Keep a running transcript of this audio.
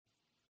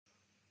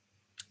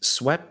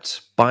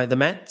Swept by the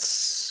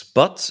Mets,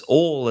 but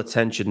all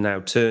attention now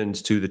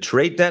turns to the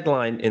trade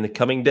deadline in the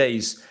coming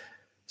days.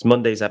 It's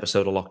Monday's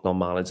episode of Locked On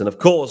Marlins, and of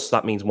course,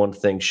 that means one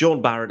thing. Sean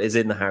Barrett is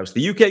in the house.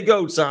 The UK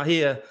Goats are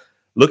here,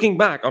 looking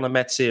back on a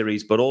Mets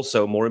series, but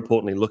also, more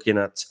importantly, looking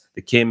at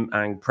the Kim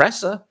Ng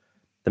presser,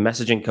 the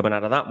messaging coming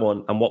out of that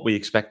one, and what we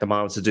expect the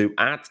Marlins to do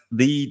at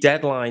the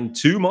deadline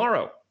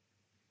tomorrow.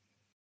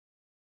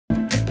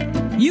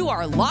 You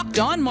are Locked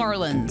On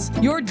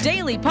Marlins, your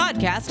daily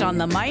podcast on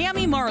the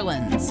Miami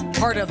Marlins.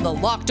 Part of the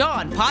Locked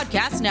On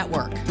Podcast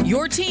Network,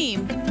 your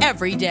team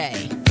every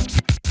day.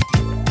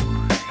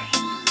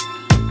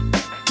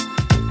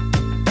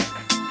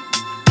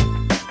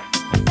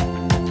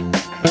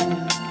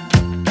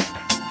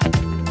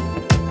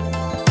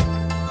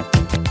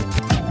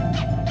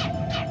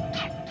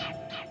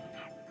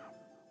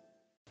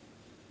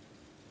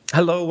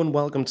 Hello and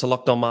welcome to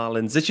Locked On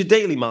Marlins. It's your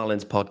daily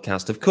Marlins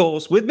podcast, of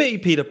course, with me,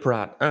 Peter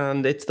Pratt,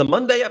 and it's the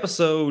Monday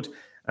episode.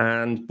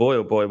 And boy,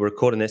 oh boy, we're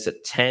recording this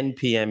at 10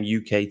 p.m.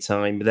 UK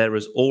time. There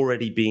has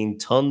already been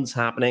tons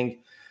happening.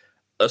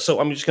 So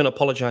I'm just going to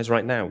apologize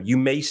right now. You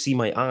may see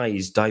my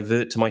eyes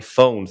divert to my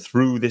phone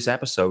through this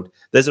episode.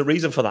 There's a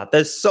reason for that.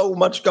 There's so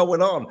much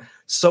going on.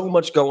 So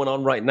much going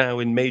on right now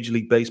in Major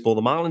League Baseball.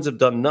 The Marlins have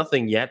done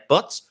nothing yet,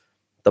 but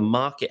the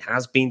market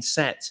has been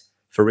set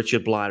for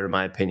Richard Bleier, in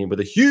my opinion, with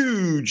a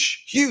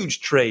huge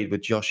trade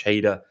with Josh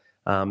Hader.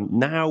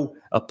 Now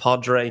a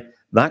Padre.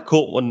 That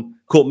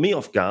caught me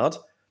off guard.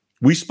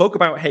 We spoke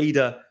about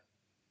Hader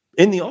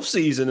in the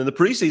offseason, in the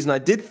preseason. I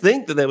did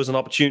think that there was an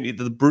opportunity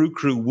that the Brew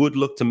Crew would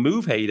look to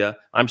move Hader.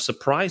 I'm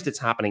surprised it's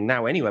happening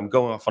now. Anyway, I'm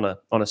going off on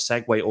a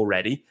segue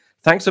already.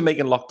 Thanks for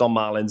making Locked On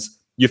Marlins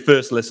your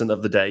first listen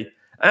of the day.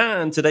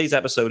 And today's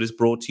episode is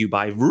brought to you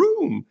by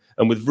Vroom.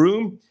 And with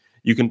Vroom,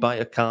 you can buy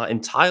a car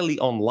entirely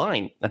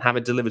online and have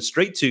it delivered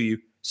straight to you,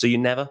 so you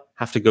never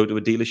have to go to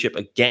a dealership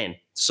again.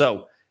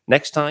 So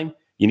next time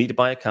you need to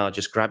buy a car,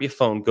 just grab your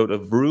phone, go to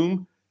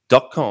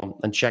vroom.com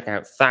and check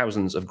out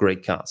thousands of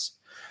great cars.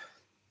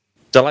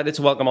 Delighted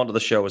to welcome onto the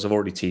show, as I've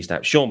already teased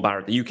out, Sean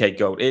Barrett, the UK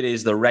GOAT. It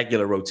is the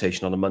regular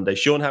rotation on a Monday.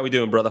 Sean, how are we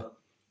doing, brother?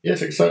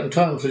 Yes, exciting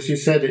times. As you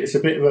said, it's a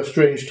bit of a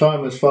strange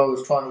time as far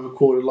as trying to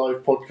record a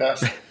live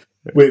podcast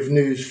with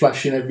news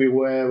flashing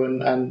everywhere,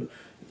 and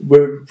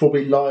we're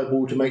probably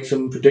liable to make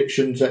some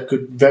predictions that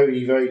could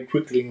very, very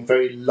quickly and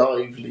very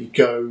lively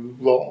go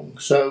wrong.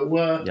 So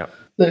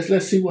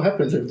let's see what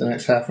happens over the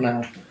next half an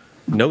hour.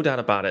 No doubt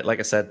about it. Like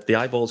I said, the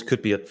eyeballs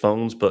could be at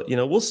phones, but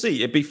we'll see.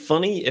 It'd be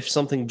funny if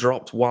something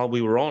dropped while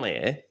we were on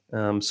air,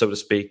 so to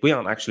speak. We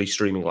aren't actually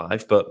streaming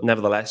live, but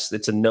nevertheless,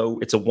 it's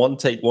a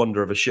one-take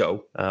wonder of a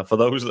show. For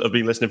those that have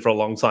been listening for a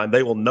long time,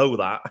 they will know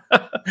that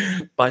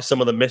by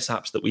some of the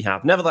mishaps that we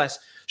have. Nevertheless,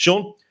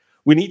 Sean,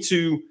 we need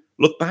to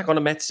look back on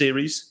a Mets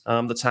series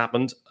that's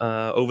happened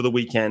over the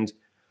weekend.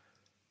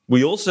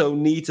 We also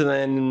need to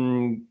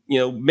then,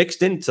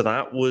 mixed into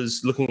that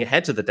was looking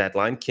ahead to the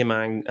deadline. Kim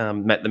Ng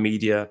met the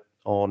media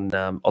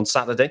on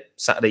Saturday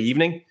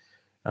evening.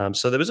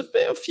 So there was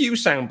a few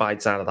sound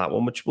bites out of that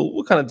one, which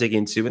we'll kind of dig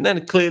into. And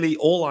then clearly,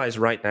 all eyes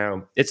right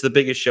now, it's the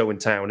biggest show in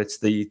town. It's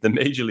the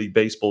Major League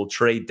Baseball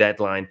trade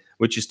deadline,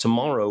 which is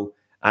tomorrow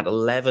at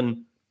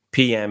 11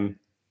 p.m.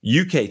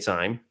 UK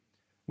time,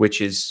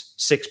 which is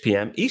 6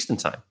 p.m. Eastern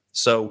time.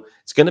 So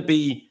it's going to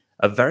be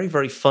a very,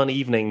 very fun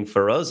evening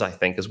for us, I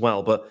think, as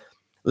well. But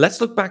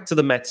let's look back to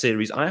the Mets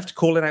series. I have to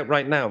call it out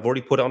right now. I've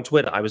already put it on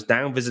Twitter. I was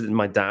down visiting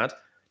my dad,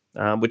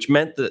 which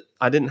meant that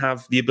I didn't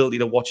have the ability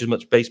to watch as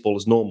much baseball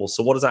as normal.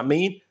 So what does that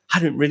mean? I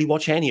didn't really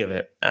watch any of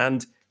it.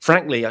 And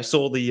frankly, I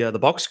saw the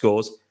box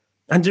scores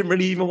and didn't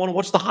really even want to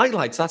watch the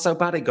highlights. That's how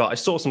bad it got. I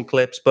saw some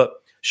clips. But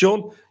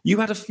Sean, you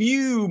had a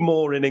few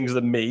more innings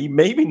than me.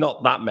 Maybe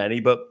not that many.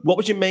 But what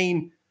was your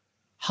main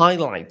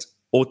highlight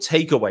or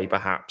takeaway,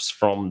 perhaps,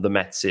 from the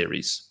Mets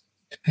series?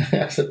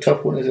 That's a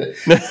tough one, isn't it?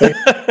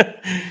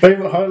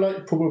 Favorite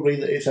highlight, probably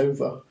that it's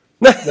over.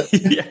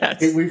 Yes.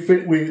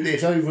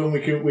 It's over and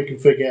we can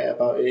forget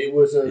about it. It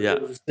was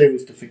a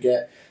series to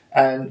forget,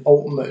 and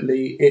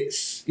ultimately,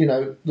 it's the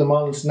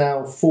Marlins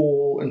now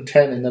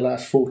 4-10 in the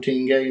last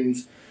 14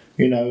 games.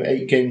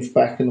 8 games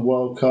back in the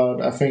wild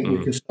card. I think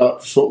we can start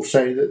to sort of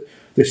say that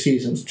the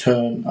season's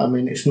turned. I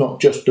mean, it's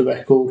not just the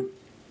record.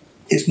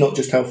 It's not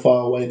just how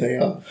far away they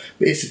are,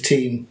 but it's a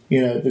team,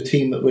 the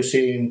team that we're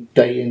seeing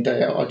day in,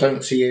 day out. I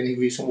don't see any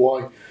reason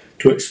why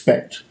to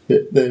expect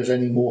that there's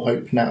any more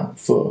hope now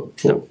for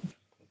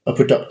a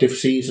productive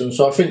season.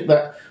 So I think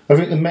the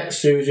Mets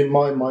series, in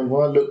my mind,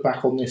 when I look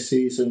back on this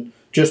season,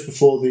 just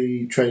before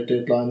the trade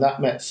deadline,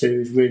 that Mets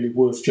series really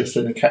was just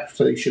an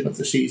encapsulation of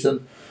the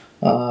season.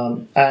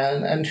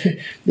 And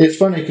it's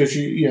funny because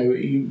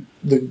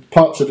the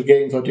parts of the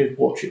games I did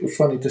watch, it was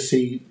funny to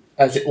see,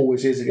 as it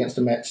always is against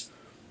the Mets,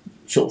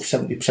 sort of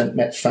 70%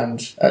 Mets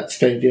fans at the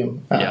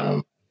stadium.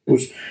 It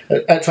was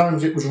at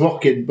times it was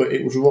rocking, but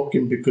it was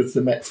rocking because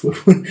the Mets were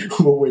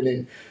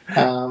winning.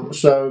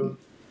 So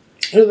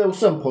there were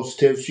some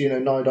positives.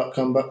 Naiduck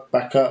come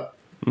back up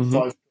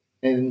 5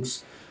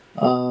 innings,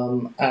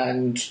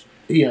 and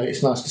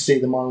it's nice to see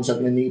the Marlins are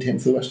going to need him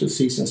for the rest of the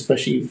season,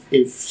 especially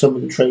if some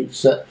of the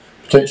trades that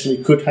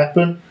potentially could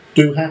happen,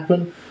 do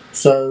happen.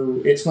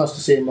 So it's nice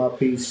to see him up.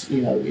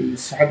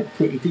 He's had a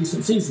pretty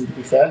decent season, to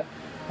be fair.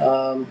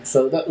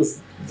 So that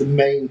was the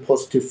main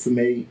positive for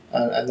me,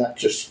 and that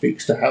just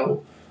speaks to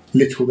how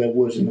little there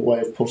was in the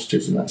way of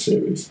positives in that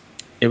series.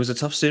 It was a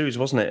tough series,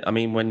 wasn't it? I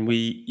mean, when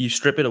you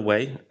strip it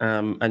away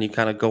and you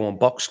kind of go on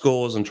box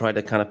scores and try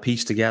to kind of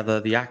piece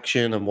together the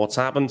action and what's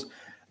happened.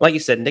 Like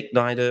you said, Nick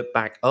Nida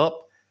back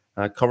up,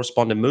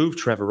 corresponding move.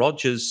 Trevor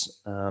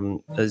Rogers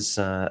is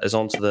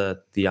onto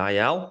the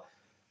IL.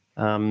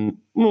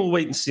 We'll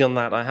wait and see on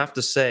that. I have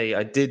to say,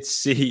 I did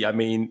see,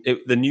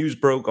 the news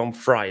broke on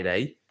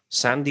Friday.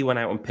 Sandy went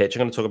out and pitched.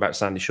 I'm going to talk about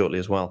Sandy shortly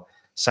as well.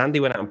 Sandy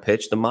went out and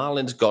pitched. The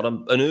Marlins got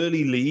an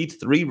early lead,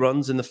 3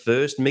 runs in the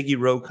first. Miggy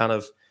Rowe kind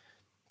of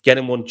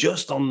getting one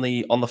just on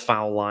the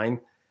foul line,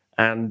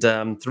 and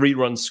 3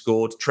 runs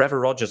scored.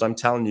 Trevor Rogers, I'm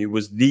telling you,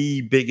 was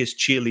the biggest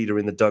cheerleader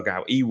in the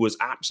dugout. He was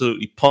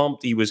absolutely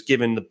pumped. He was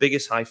given the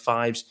biggest high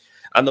fives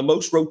and the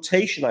most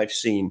rotation I've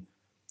seen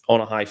on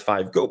a high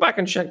five. Go back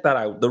and check that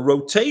out. The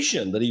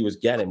rotation that he was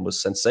getting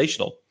was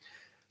sensational.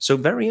 So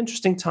very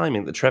interesting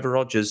timing that Trevor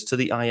Rogers to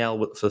the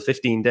IL for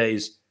 15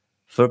 days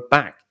for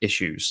back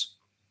issues.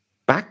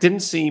 Back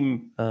didn't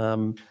seem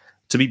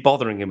to be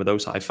bothering him with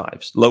those high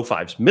fives, low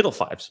fives, middle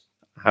fives,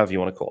 however you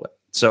want to call it.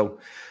 So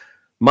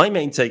my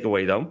main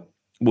takeaway, though,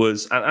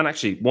 was, and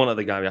actually one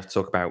other guy we have to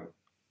talk about,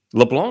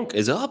 LeBlanc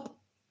is up.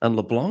 And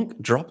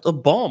LeBlanc dropped a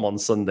bomb on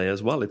Sunday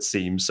as well, it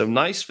seems. So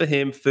nice for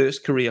him.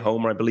 First career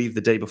homer, I believe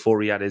the day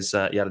before he had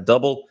he had a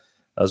double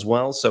as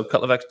well. So a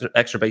couple of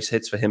extra base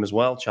hits for him as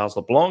well, Charles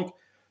LeBlanc.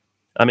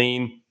 I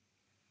mean,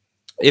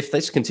 if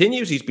this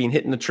continues, he's been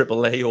hitting the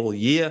AAA all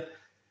year.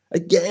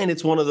 Again,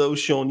 it's one of those,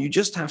 Sean, you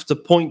just have to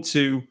point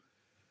to,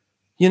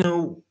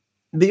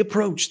 the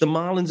approach, the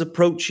Marlins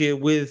approach here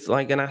with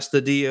like an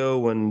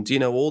Astudillo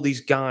and, all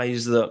these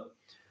guys that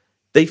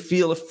they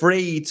feel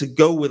afraid to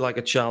go with like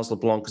a Charles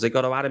LeBlanc because they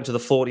got to add him to the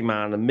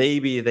 40-man and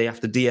maybe they have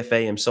to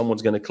DFA him.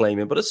 Someone's going to claim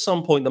him. But at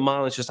some point, the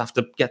Marlins just have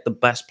to get the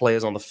best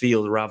players on the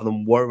field rather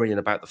than worrying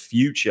about the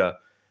future.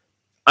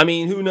 I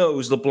mean, who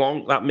knows?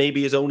 LeBlanc, that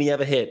maybe his only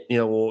ever hit,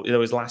 or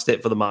his last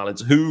hit for the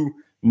Marlins. Who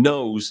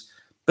knows?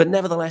 But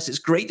nevertheless, it's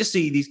great to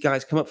see these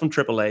guys come up from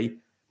AAA,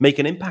 make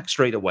an impact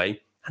straight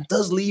away, and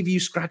does leave you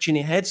scratching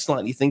your head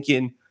slightly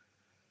thinking,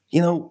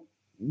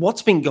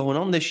 what's been going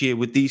on this year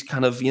with these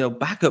kind of,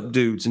 backup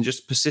dudes and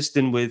just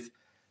persisting with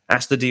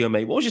Astudillo,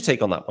 mate? What was your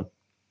take on that one?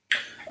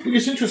 I think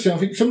it's interesting. I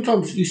think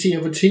sometimes you see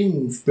other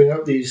teams bring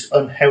up these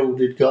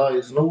unheralded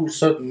guys, and all of a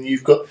sudden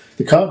you've got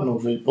the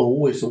Cardinals are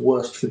always the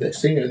worst for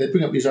this. They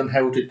bring up these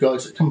unheralded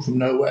guys that come from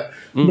nowhere,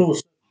 and all of a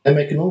sudden they're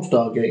making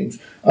all-star games.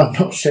 I'm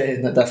not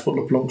saying that that's what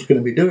LeBlanc's going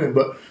to be doing,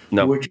 but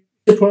would you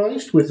be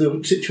surprised with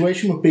the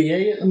situation with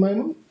BA at the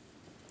moment?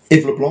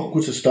 If LeBlanc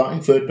was a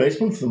starting third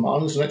baseman for the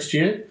Marlins next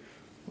year,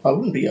 I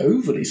wouldn't be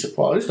overly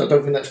surprised. I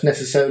don't think that's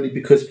necessarily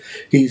because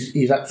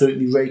he's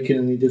absolutely raking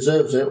and he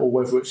deserves it, or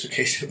whether it's a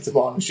case of the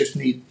Marlins just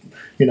need,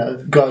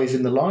 guys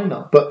in the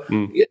lineup. But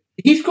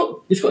he's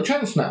got a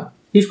chance now.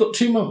 He's got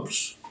 2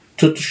 months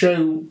to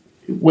show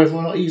whether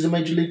or not he's a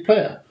major league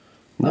player.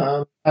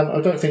 And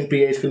I don't think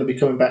BA is going to be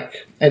coming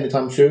back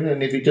anytime soon.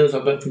 And if he does,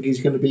 I don't think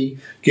he's going to be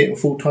getting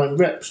full-time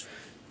reps.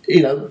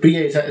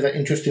 BA is at that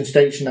interesting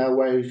stage now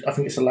where I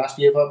think it's the last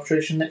year of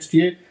arbitration next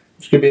year.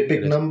 It's going to be a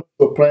big number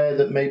for a player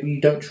that maybe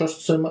you don't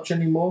trust so much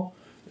anymore.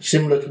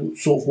 Similar to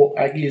sort of what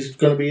Aggie is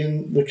going to be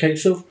in the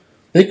case of.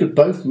 They could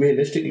both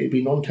realistically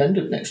be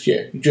non-tendered next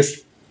year.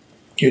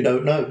 You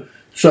don't know.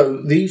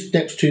 So these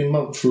next 2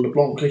 months for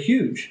LeBlanc are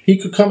huge. He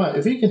could come out,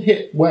 if he can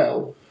hit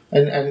well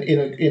and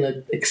in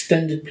an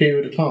extended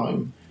period of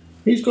time,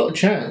 he's got a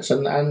chance.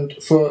 And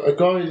for a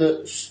guy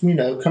that's,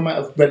 come out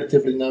of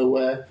relatively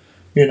nowhere,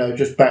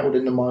 just battled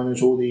in the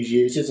minors all these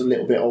years, is a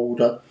little bit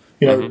older,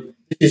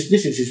 This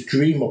is his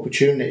dream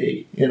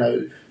opportunity.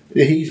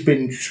 He's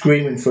been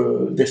screaming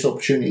for this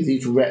opportunity,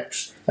 these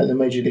reps at the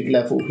major league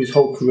level his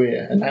whole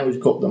career, and now he's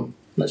got them.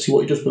 Let's see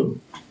what he does with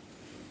them.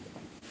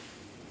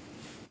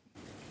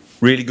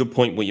 Really good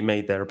point what you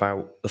made there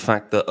about the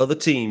fact that other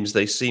teams,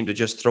 they seem to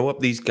just throw up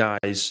these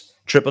guys,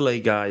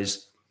 AAA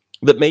guys,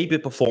 that may be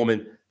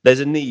performing. There's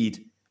a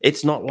need.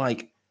 It's not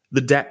like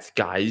the depth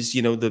guys,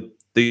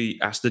 the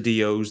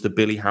Astudillos, the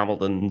Billy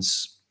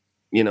Hamiltons,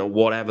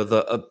 whatever,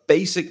 that are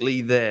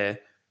basically they're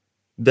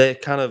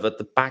kind of at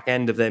the back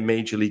end of their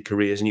major league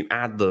careers, and you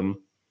add them.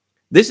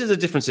 This is a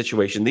different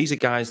situation. These are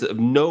guys that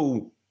have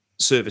no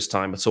service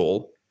time at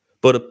all,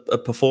 but are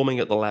performing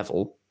at the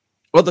level.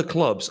 Other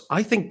clubs,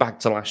 I think back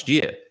to last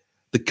year,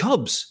 the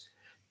Cubs,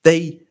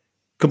 they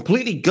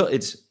completely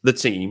gutted the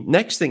team.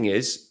 Next thing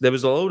is, there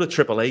was a load of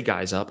AAA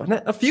guys up, and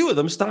a few of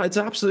them started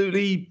to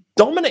absolutely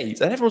dominate.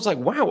 And everyone's like,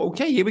 wow,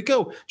 okay, here we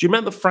go. Do you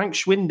remember Frank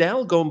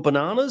Schwindel going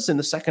bananas in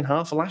the second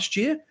half of last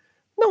year?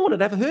 No one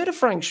had ever heard of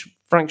Frank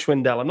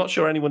Schwindel. I'm not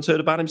sure anyone's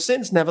heard about him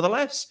since.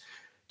 Nevertheless,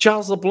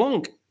 Charles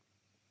LeBlanc,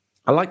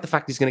 I like the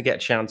fact he's going to get a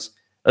chance.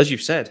 As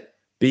you've said,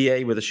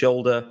 BA with a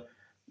shoulder.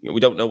 We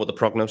don't know what the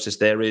prognosis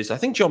there is. I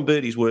think John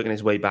Birdie's working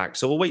his way back.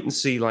 So we'll wait and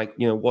see,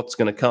 what's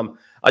going to come.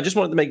 I just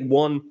wanted to make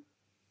one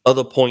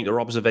other point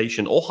or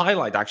observation or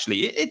highlight,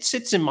 actually. It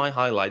sits in my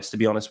highlights, to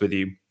be honest with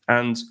you.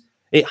 And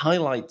it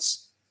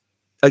highlights,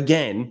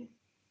 again,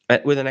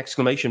 with an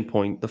exclamation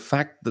point, the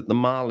fact that the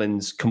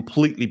Marlins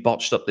completely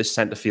botched up this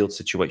center field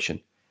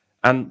situation.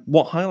 And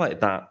what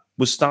highlighted that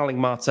was Starling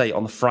Marte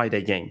on the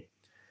Friday game.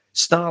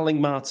 Starling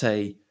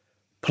Marte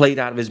played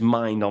out of his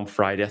mind on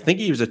Friday. I think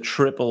he was a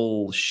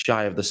triple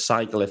shy of the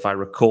cycle, if I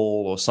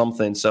recall, or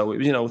something. So it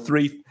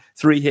was,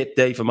 three hit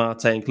day for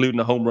Marte, including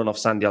a home run off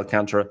Sandy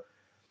Alcantara.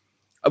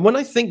 And when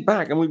I think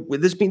back, and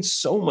there's been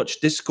so much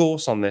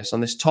discourse on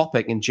this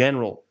topic in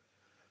general,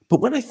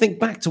 but when I think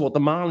back to what the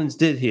Marlins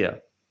did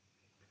here,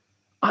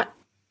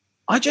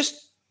 I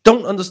just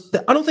don't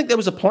understand. I don't think there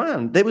was a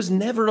plan. There was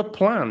never a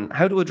plan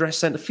how to address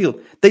center field.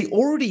 They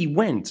already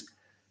went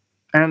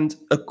and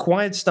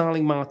acquired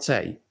Starling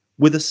Marte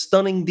with a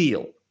stunning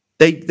deal.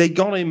 They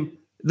got him.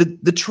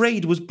 The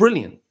trade was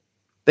brilliant.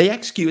 They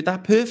executed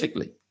that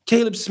perfectly.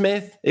 Caleb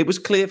Smith, it was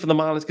clear for the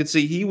Marlins could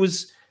see he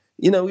was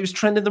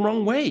trending the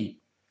wrong way.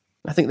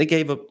 I think they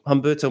gave up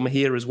Humberto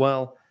Mejia as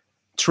well.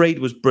 Trade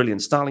was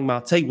brilliant. Starling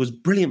Marte was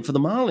brilliant for the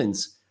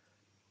Marlins.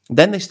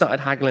 Then they started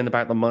haggling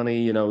about the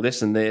money,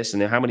 this and this,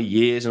 and how many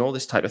years and all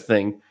this type of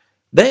thing.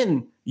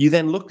 Then you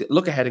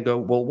look ahead and go,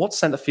 well, what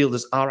center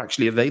fielders are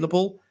actually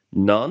available?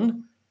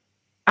 None.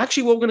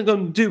 Actually, what we're going to go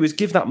and do is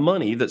give that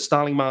money that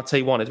Starling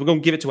Marte wanted. We're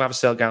going to give it to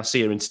Avisail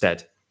Garcia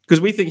instead,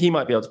 because we think he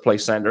might be able to play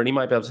center and he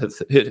might be able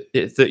to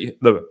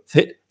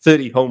hit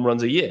 30 home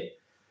runs a year.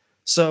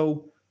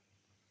 So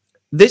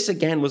this,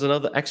 again, was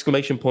another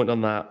exclamation point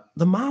on that.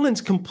 The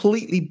Marlins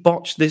completely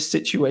botched this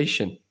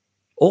situation.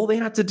 All they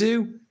had to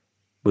do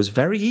was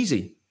very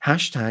easy.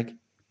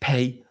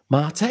 #pay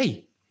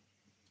Marte.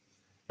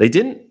 They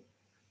didn't.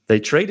 They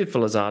traded for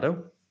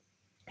Luzardo.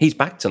 He's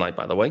back tonight,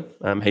 by the way,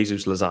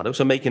 Jesus Luzardo,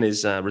 so making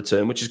his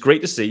return, which is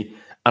great to see.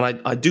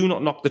 And I do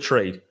not knock the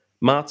trade.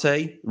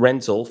 Marte,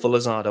 rental for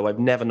Luzardo, I've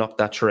never knocked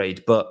that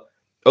trade. But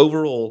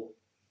overall,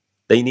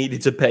 they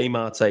needed to pay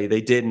Marte.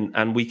 They didn't.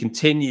 And we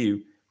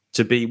continue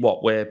to be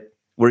we're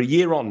a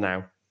year on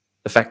now,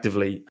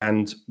 effectively,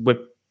 and we're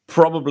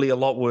probably a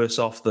lot worse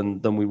off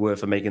than we were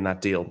for making that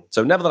deal.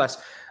 So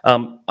nevertheless,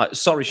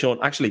 sorry, Sean,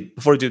 actually,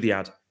 before I do the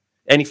ad,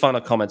 any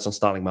final comments on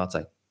Starling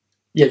Marte?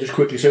 Yeah, just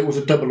quickly. So it was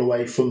a double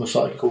away from the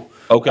cycle.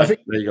 Okay,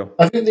 there you go.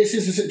 I think this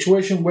is a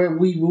situation where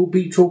we will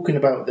be talking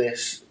about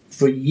this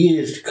for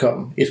years to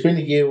come. It's been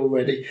a year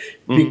already,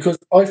 because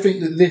I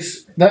think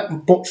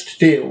that botched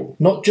deal,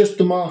 not just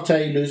the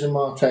Marte, losing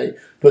Marte,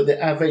 but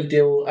the Ave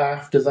deal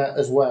after that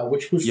as well,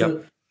 which was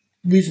for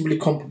reasonably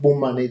comparable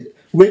money.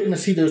 We're going to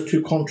see those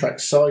two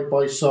contracts side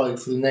by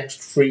side for the next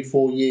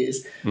 3-4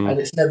 years, and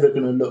it's never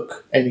going to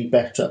look any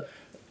better.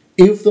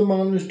 If the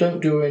Marlins don't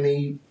do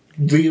any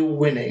real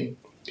winning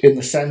in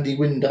the Sandy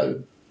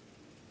window,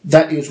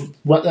 that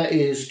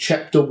is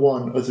chapter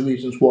 1 of the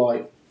reasons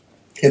why,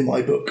 in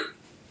my book.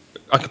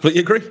 I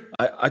completely agree.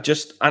 I'm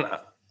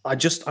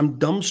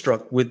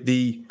dumbstruck with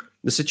the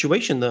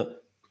situation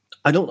that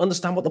I don't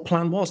understand what the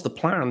plan was.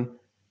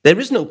 There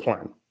is no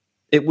plan.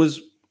 It was,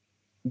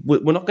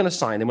 we're not going to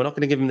sign him. We're not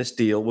going to give him this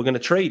deal. We're going to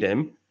trade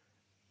him.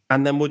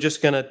 And then we're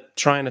just going to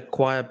try and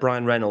acquire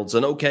Brian Reynolds.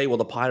 And okay, well,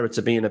 the Pirates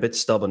are being a bit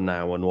stubborn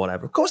now and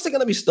whatever. Of course they're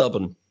going to be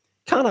stubborn.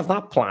 Can't have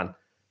that plan.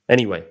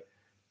 Anyway,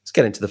 let's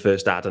get into the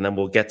first ad, and then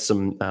we'll get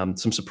some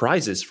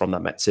surprises from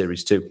that Met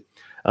series too.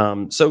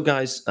 So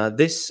guys,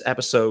 this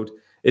episode,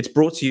 it's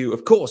brought to you,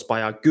 of course,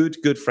 by our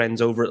good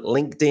friends over at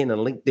LinkedIn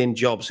and LinkedIn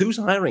Jobs. Who's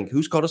hiring?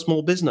 Who's got a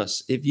small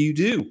business? If you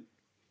do,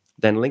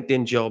 then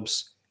LinkedIn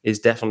Jobs is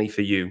definitely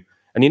for you.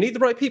 And you need the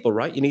right people,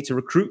 right? You need to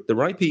recruit the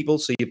right people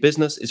so your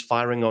business is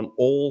firing on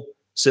all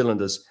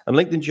cylinders. And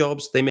LinkedIn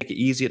Jobs, they make it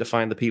easier to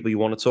find the people you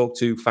want to talk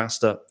to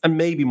faster, and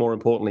maybe more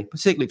importantly,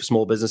 particularly for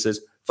small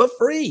businesses, for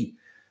free.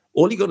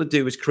 All you got to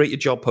do is create your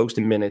job post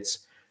in minutes,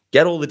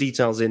 get all the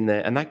details in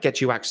there, and that gets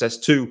you access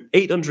to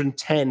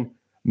 810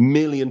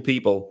 million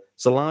people.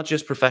 It's the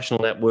largest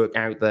professional network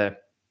out there.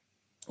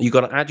 You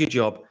got to add your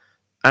job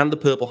and the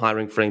purple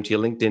hiring frame to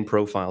your LinkedIn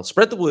profile.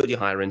 Spread the word you're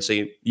hiring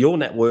so your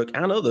network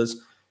and others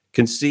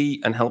can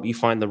see and help you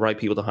find the right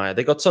people to hire.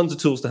 They got tons of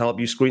tools to help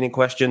you, screening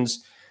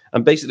questions,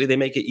 and basically they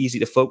make it easy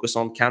to focus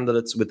on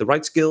candidates with the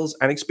right skills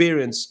and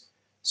experience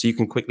so you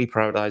can quickly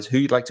prioritize who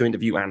you'd like to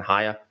interview and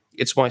hire.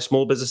 It's why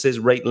small businesses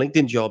rate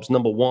LinkedIn Jobs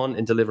 #1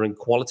 in delivering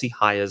quality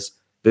hires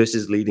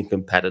versus leading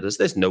competitors.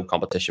 There's no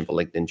competition for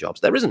LinkedIn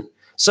Jobs. There isn't.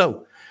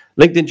 So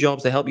LinkedIn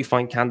Jobs, they help you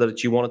find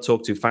candidates you want to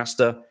talk to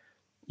faster.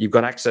 You've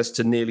got access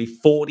to nearly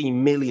 40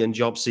 million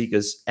job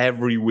seekers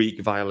every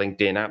week via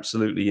LinkedIn.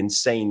 Absolutely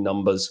insane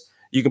numbers.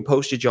 You can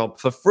post your job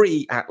for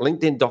free at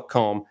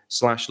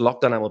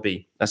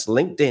linkedin.com/LockedOnMLB. That's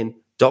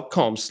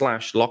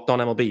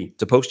linkedin.com/LockedOnMLB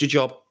to post your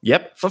job.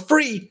 Yep, for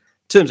free.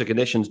 Terms and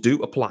conditions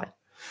do apply.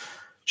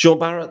 Sean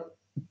Barrett,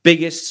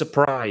 biggest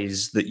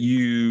surprise that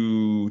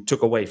you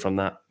took away from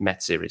that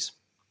Met series?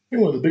 I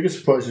think one of the biggest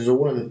surprises, or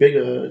one of the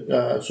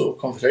bigger sort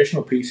of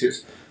conversational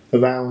pieces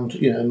around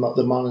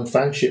the Marlins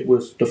fanship,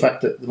 was the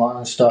fact that the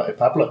Marlins started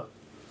Pablo.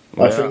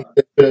 Yeah. I think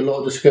there's been a lot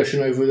of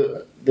discussion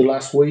over the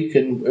last week,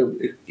 and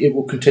it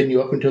will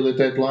continue up until the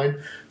deadline.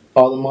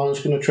 are the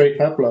Marlins going to trade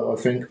Pablo?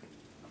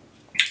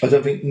 I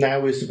don't think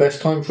now is the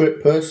best time for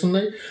it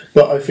personally,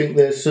 but I think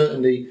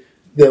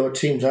there are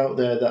teams out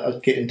there that are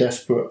getting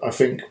desperate. I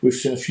think we've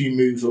seen a few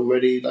moves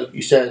already, like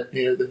you said.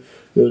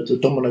 The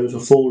dominoes are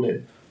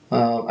falling,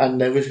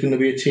 and there is going to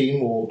be a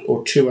team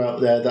or two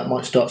out there that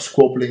might start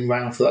squabbling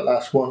around for that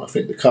last one. I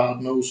think the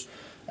Cardinals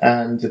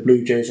and the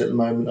Blue Jays at the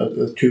moment are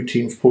the two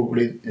teams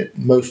probably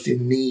most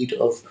in need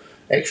of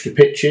extra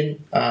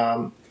pitching.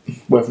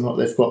 Whether or not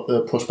they've got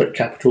the prospect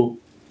capital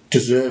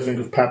deserving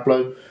of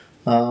Pablo.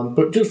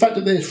 But the fact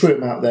that they threw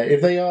him out there,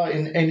 if they are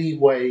in any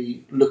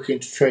way looking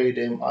to trade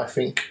him, I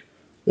think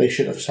they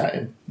should have sat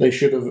him. They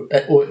should have,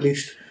 or at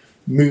least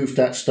moved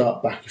that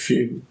start back a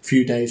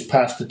few days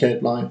past the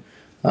deadline,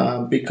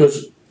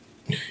 because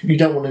you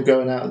don't want him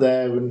going out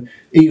there and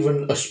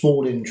even a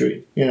small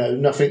injury,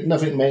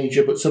 nothing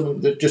major, but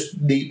something that just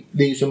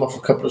leaves him off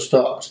a couple of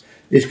starts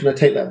is going to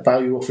take that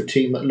value off a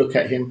team that look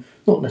at him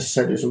not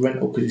necessarily as a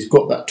rental because he's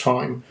got that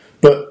time,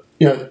 but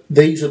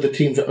these are the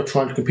teams that are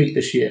trying to compete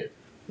this year.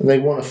 And they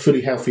want a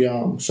fully healthy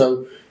arm.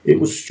 So it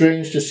was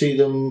strange to see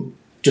them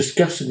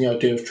discussing the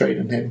idea of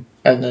trading him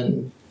and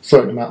then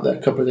throwing him out there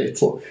a couple of days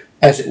before.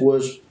 As it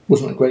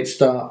wasn't a great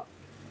start.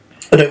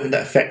 I don't think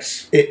that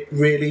affects it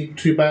really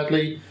too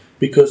badly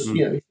because,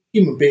 he's a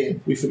human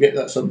being. We forget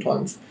that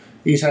sometimes.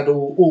 He's had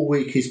all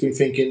week, he's been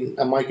thinking,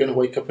 am I going to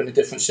wake up in a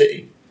different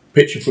city,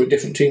 pitching for a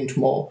different team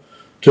tomorrow,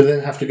 to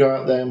then have to go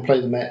out there and play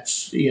the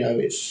Mets.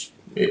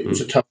 It was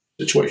a tough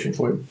situation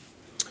for him.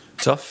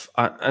 Tough,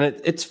 and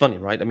it's funny,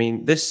 right? I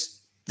mean, this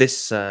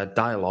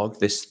dialogue,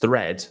 this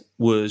thread,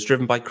 was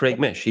driven by Craig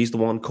Mish. He's the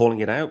one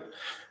calling it out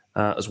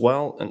as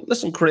well. And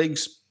listen,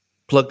 Craig's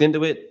plugged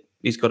into it.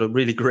 He's got a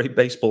really great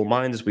baseball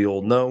mind, as we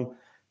all know,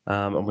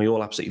 and we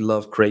all absolutely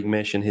love Craig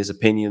Mish and his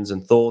opinions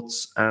and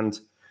thoughts. And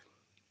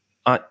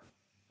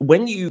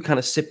when you kind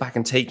of sit back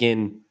and take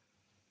in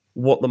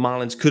what the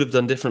Marlins could have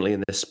done differently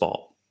in this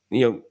spot,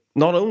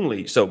 not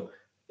only so.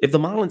 If the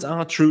Marlins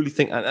are truly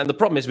thinking, and the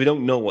problem is we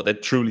don't know what they're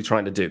truly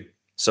trying to do.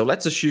 So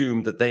let's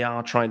assume that they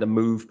are trying to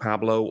move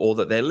Pablo or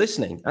that they're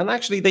listening. And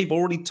actually, they've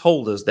already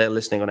told us they're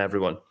listening on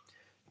everyone.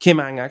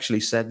 Kim Ang actually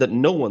said that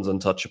no one's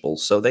untouchable.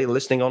 So they're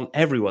listening on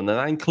everyone. And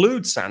that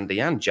includes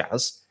Sandy and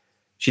Jazz.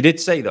 She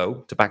did say,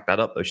 though, to back that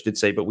up, though, she did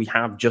say, but we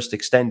have just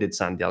extended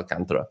Sandy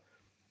Alcantara.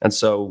 And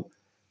so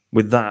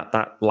with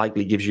that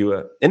likely gives you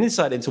an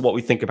insight into what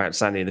we think about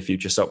Sandy in the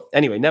future. So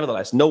anyway,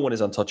 nevertheless, no one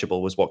is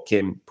untouchable was what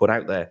Kim put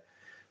out there.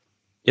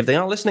 If they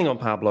are listening on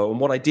Pablo, and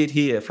what I did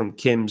hear from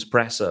Kim's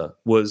presser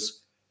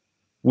was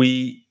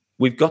we've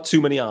got too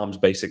many arms,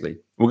 basically.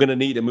 We're going to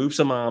need to move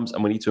some arms,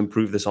 and we need to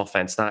improve this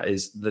offense.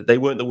 They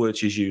weren't the words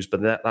she's used,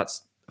 but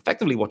that's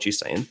effectively what she's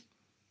saying,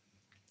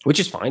 which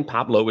is fine.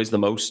 Pablo is the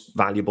most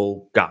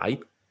valuable guy,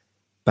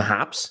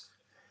 perhaps.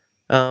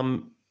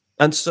 And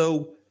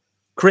so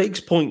Craig's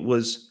point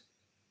was,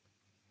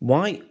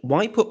 why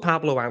put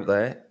Pablo out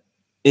there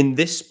in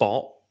this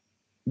spot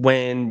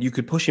when you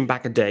could push him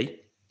back a day?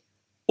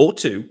 Or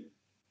two,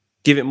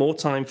 give it more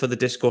time for the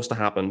discourse to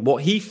happen.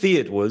 What he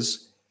feared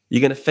was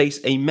you're going to face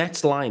a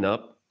Mets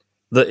lineup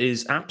that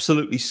is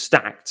absolutely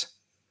stacked.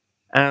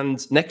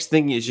 And next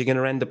thing is you're going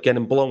to end up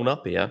getting blown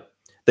up here.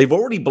 They've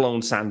already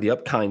blown Sandy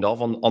up, kind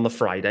of, on the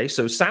Friday.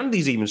 So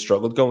Sandy's even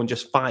struggled going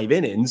just 5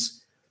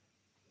 innings.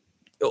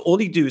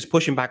 All you do is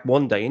push him back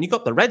one day, and you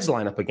got the Reds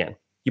lineup again.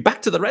 You're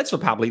back to the Reds for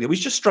Pablo. He's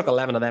just struck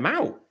 11 of them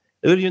out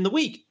earlier in the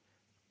week.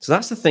 So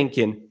that's the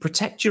thinking.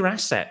 Protect your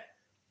asset.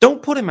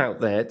 Don't put him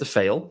out there to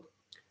fail.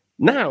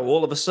 Now,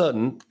 all of a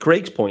sudden,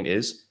 Craig's point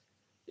is,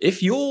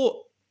 if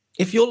you're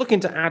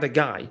looking to add a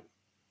guy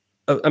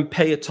and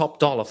pay a top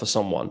dollar for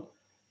someone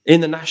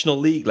in the National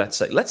League, let's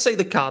say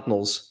the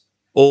Cardinals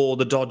or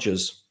the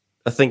Dodgers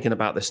are thinking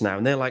about this now,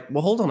 and they're like,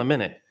 well, hold on a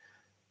minute.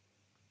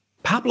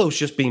 Pablo's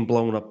just being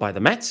blown up by the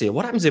Mets here.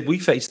 What happens if we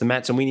face the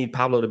Mets and we need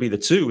Pablo to be the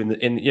 2 in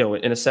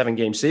a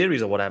 7-game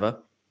series or whatever?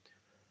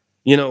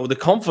 The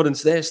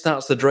confidence there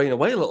starts to drain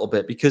away a little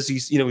bit because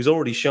he's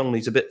already shown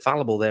he's a bit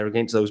fallible there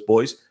against those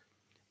boys.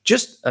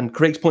 And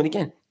Craig's point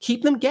again,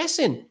 keep them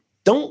guessing.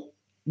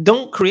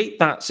 Don't create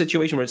that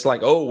situation where it's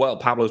like, oh, well,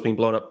 Pablo's been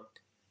blown up.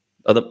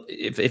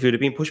 If it would have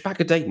been pushed back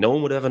a day, no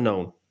one would have ever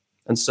known.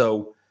 And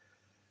so,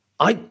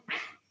 we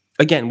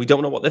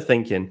don't know what they're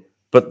thinking,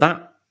 but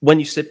that, when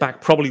you sit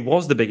back, probably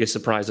was the biggest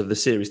surprise of the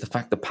series, the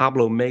fact that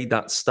Pablo made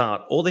that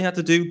start. All they had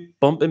to do,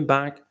 bump him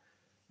back.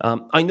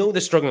 I know they're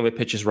struggling with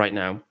pitchers right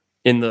now.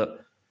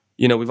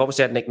 We've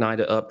obviously had Nick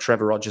Nida up,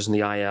 Trevor Rogers in the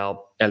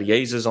IL,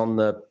 Eliezer's on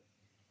the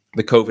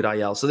COVID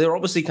IL. So they're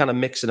obviously kind of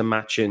mixing and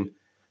matching.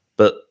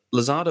 But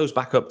Luzardo's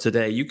back up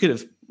today. You could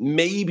have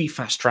maybe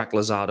fast-tracked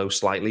Luzardo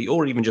slightly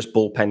or even just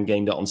bullpen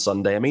gamed it on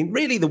Sunday. I mean,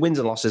 really, the wins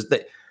and losses,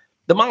 the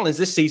Marlins,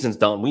 this season's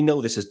done. We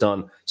know this is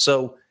done.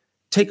 So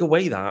take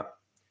away that.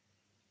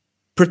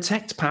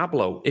 Protect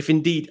Pablo, if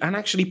indeed, and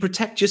actually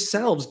protect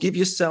yourselves. Give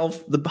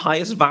yourself the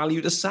highest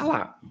value to sell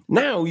at.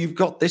 Now you've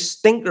got this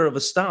stinker of a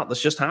start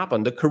that's just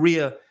happened, a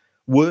career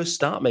worst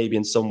start maybe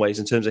in some ways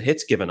in terms of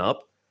hits given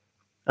up.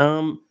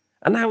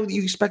 And now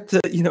you expect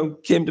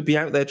Kim to be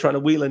out there trying to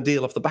wheel and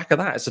deal off the back of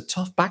that. It's a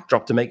tough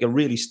backdrop to make a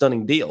really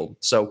stunning deal.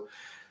 So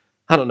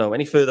I don't know.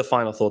 Any further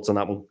final thoughts on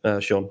that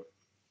one, Sean?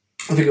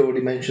 I think I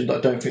already mentioned that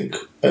I don't think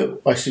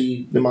I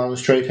see the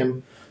Marlins trade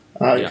him.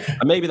 And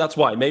maybe that's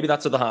why. Maybe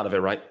that's at the heart of it,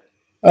 right?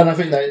 And I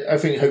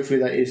think hopefully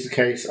that is the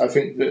case. I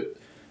think that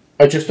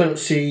I just don't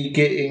see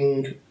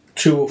getting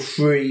 2 or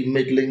 3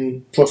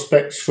 middling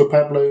prospects for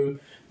Pablo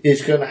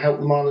is going to help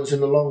the Marlins in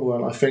the long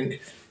run. I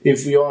think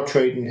if we are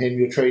trading him,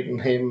 you're trading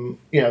him,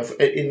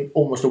 in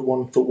almost a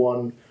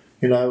 1-for-1,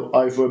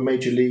 either a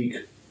major league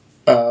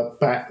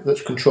bat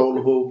that's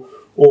controllable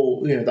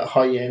or, that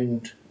high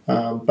end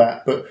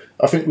bat. But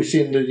I think we've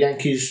seen the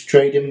Yankees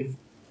trade him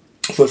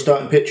for a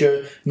starting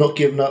pitcher, not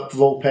giving up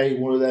Volpe,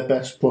 one of their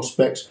best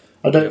prospects.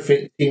 I don't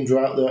think teams are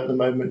out there at the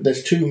moment.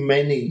 There's too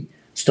many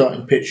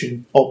starting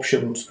pitching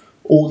options.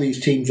 All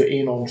these teams are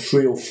in on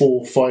 3 or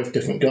 4, 5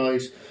 different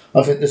guys.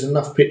 I think there's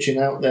enough pitching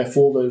out there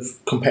for those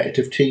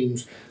competitive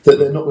teams that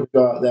they're not going to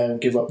go out there and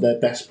give up their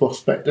best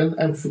prospect.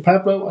 And for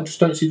Pablo, I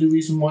just don't see the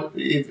reason why.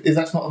 If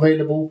that's not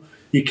available,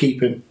 you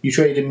keep him. You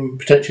trade him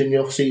potentially in the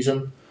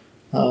off-season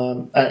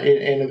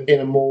in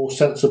a more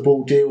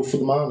sensible deal for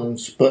the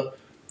Marlins. But,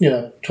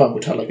 time will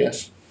tell, I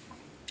guess.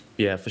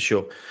 Yeah, for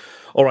sure.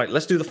 All right,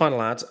 let's do the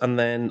final ad, and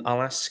then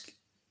I'll ask...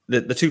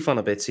 The 2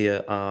 final bits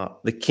here are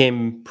the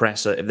Kim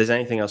presser. If there's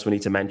anything else we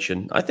need to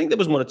mention, I think there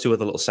was 1 or 2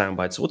 other little sound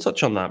bites, so we'll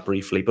touch on that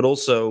briefly. But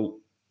also,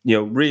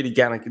 really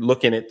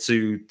looking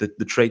into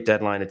the trade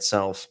deadline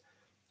itself,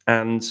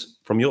 and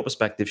from your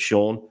perspective,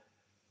 Sean,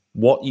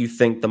 what you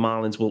think the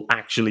Marlins will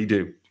actually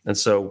do. And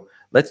so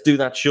let's do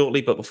that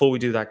shortly. But before we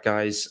do that,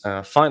 guys,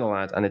 final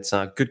ad, and it's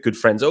our good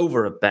friends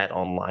over at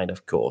BetOnline,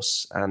 of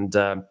course. And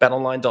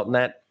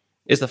BetOnline.net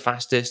is the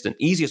fastest and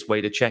easiest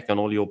way to check on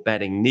all your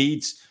betting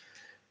needs.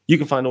 You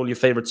can find all your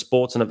favorite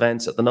sports and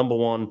events at the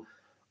 #1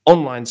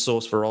 online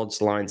source for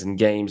odds, lines, and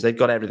games. They've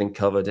got everything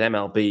covered: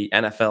 MLB,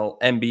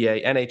 NFL,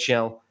 NBA,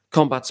 NHL,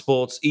 combat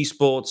sports,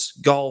 esports,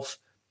 golf,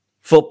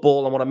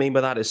 football. And what I mean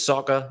by that is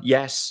soccer.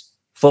 Yes,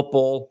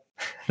 football.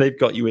 They've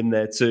got you in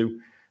there too.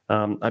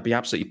 I'd be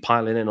absolutely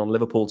piling in on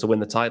Liverpool to win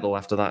the title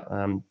after that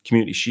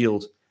Community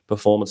Shield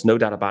performance, no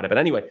doubt about it. But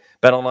anyway,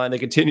 BetOnline, they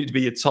continue to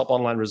be your top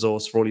online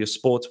resource for all your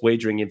sports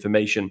wagering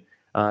information.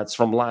 It's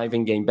from live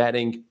in-game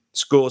betting,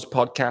 scores,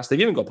 podcasts.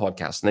 They've even got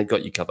podcasts, and they've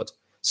got you covered.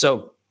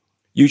 So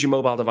use your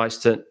mobile device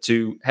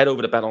to head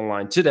over to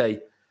BetOnline today.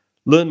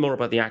 Learn more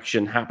about the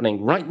action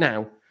happening right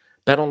now.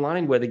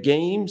 BetOnline, where the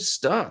game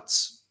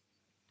starts.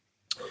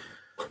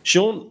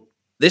 Sean,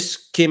 this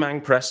Kim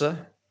Ng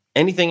presser,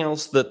 anything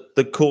else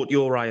that caught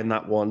your eye in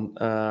that one?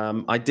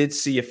 I did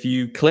see a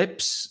few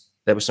clips.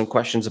 There were some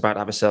questions about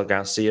Avisail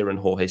Garcia and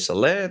Jorge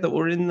Soler that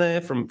were in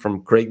there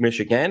from Craig Mish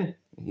again.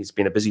 He's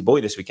been a busy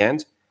boy this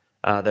weekend.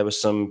 There were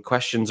some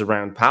questions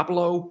around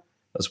Pablo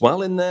as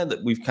well in there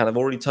that we've kind of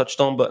already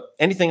touched on, but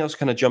anything else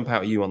kind of jump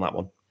out at you on that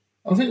one?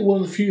 I think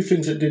one of the few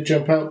things that did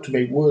jump out to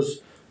me was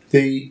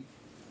the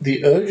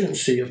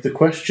urgency of the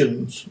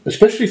questions,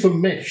 especially from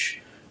Mish.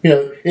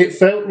 It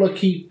felt like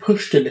he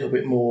pushed a little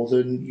bit more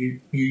than you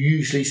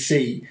usually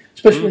see,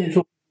 especially when you're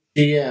talking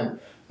GM.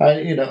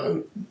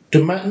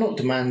 Not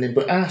demanding,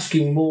 but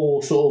asking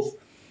more sort of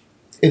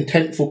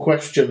intentful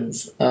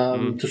questions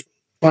to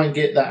try and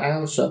get that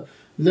answer.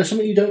 There's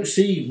something you don't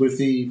see with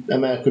the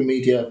American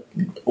media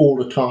all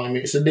the time.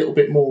 It's a little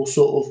bit more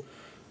sort of,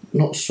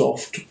 not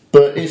soft,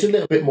 but it's a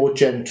little bit more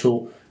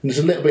gentle and it's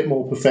a little bit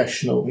more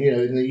professional.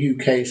 In the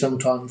UK,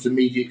 sometimes the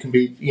media can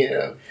be,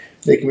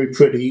 they can be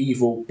pretty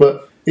evil.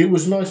 But it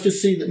was nice to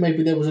see that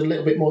maybe there was a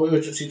little bit more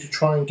urgency to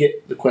try and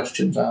get the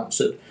questions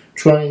answered,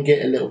 try and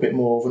get a little bit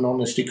more of an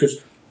honesty,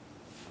 because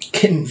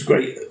Kim's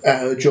great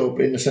at her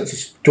job in the sense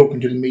of talking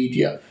to the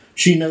media.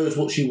 She knows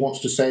what she wants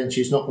to say and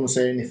she's not going to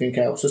say anything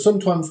else. So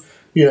sometimes,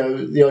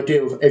 the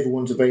idea of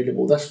everyone's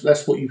available,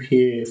 that's what you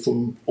hear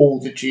from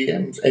all the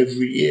GMs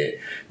every year.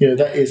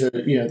 That is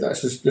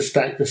that's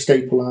the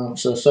staple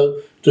answer. So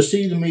to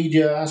see the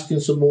media asking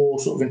some more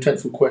sort of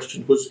intentful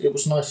questions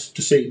was nice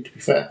to see, to be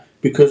fair,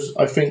 because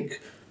I think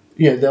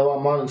there are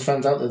Marlins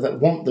fans out there that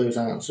want those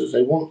answers.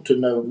 They want to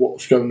know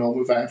what's going on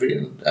with Avi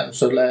and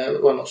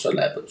Soler. Well, not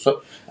Soler,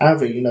 but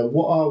Avi.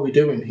 What are we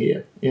doing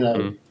here?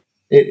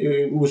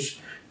 It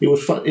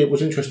was fun. It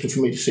was interesting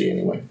for me to see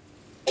anyway.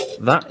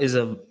 That is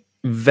a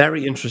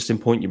very interesting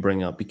point you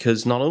bring up,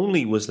 because not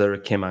only was there a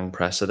Kim Ng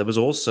presser, there was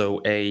also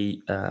a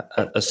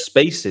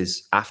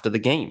Spaces after the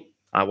game.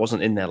 I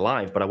wasn't in there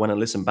live, but I went and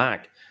listened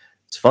back.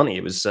 It's funny,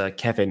 it was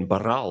Kevin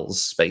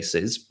Barral's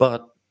Spaces,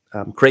 but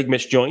Craig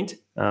Mish joined,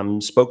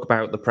 spoke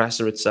about the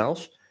presser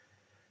itself,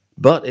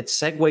 but it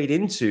segued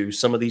into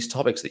some of these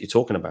topics that you're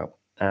talking about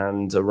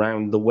and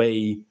around the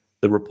way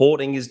the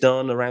reporting is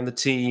done around the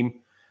team.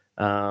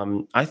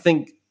 I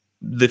think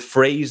the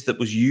phrase that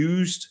was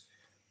used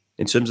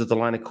in terms of the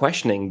line of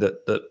questioning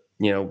that the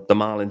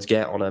Marlins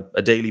get on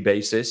a daily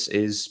basis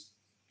is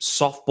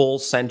softball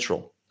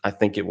central. I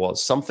think it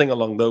was something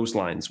along those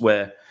lines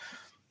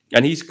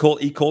and he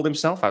called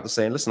himself out to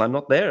saying, listen, I'm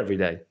not there every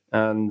day.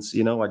 And,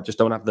 I just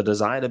don't have the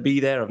desire to be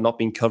there. I've not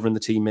been covering the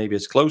team maybe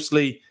as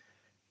closely.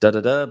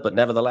 But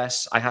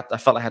nevertheless, I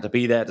felt I had to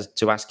be there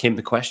to ask him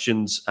the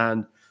questions,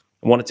 and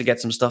I wanted to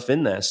get some stuff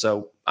in there.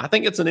 So I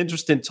think it's an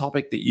interesting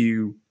topic that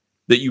you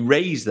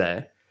raised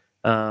there.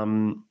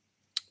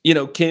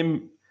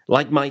 Kim,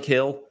 like Mike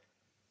Hill,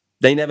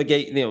 they never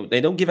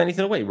they don't give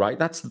anything away, right?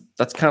 That's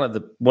kind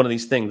of one of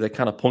these things. They're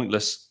kind of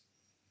pointless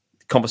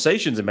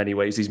conversations in many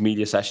ways. These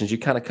media sessions, you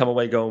kind of come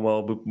away going,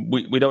 well,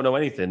 we don't know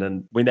anything,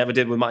 and we never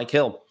did with Mike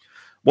Hill.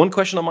 One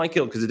question on Mike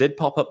Hill, because it did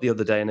pop up the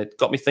other day, and it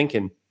got me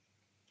thinking.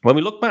 When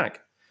we look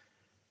back,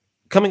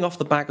 coming off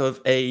the back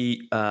of a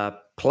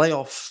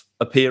playoff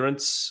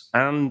appearance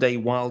and a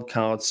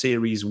wildcard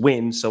series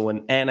win, so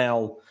an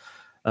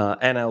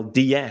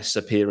NLDS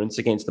appearance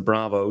against the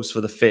Bravos for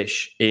the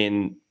Fish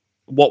in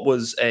what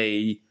was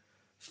a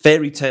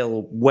fairy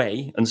tale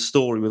way and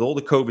story with all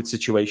the COVID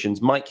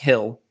situations, Mike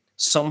Hill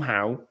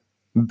somehow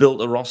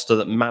built a roster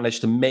that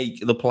managed to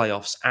make the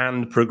playoffs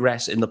and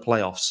progress in the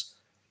playoffs.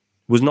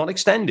 Was not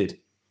extended.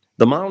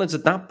 The Marlins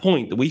at that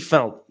point that we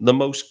felt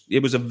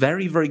it was a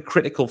very, very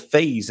critical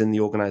phase in the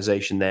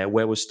organization there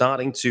where we're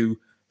starting to,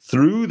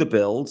 through the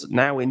build,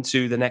 now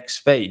into the next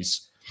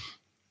phase.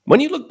 When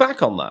you look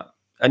back on that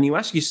and you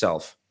ask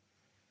yourself,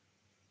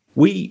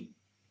 we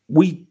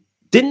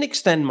didn't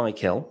extend Mike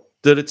Hill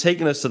that had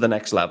taken us to the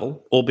next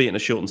level, albeit in a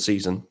shortened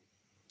season,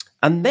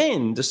 and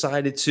then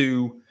decided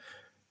to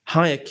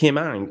hire Kim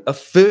Ang, a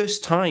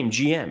first-time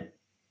GM,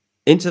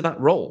 into that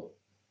role.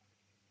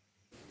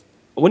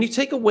 When you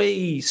take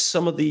away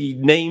some of the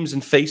names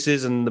and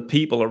faces and the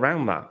people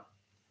around that,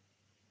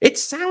 it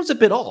sounds a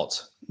bit odd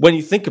when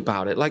you think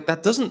about it. Like,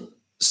 that doesn't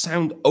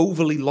sound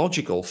overly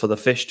logical for the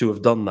Fish to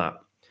have done that.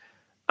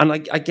 And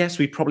I guess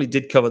we probably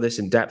did cover this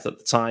in depth at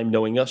the time,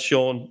 knowing us,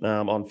 Sean,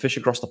 on Fish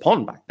Across the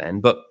Pond back then.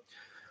 But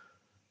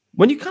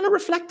when you kind of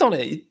reflect on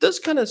it, it does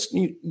kind of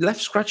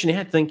left scratching your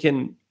head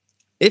thinking,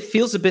 it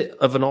feels a bit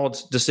of an odd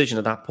decision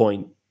at that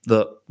point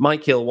that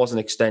Mike Hill wasn't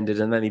extended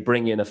and then he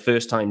bring in a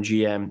first-time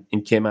GM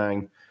in Kim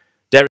Ang.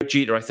 Derek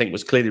Jeter, I think,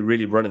 was clearly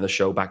really running the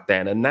show back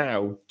then. And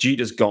now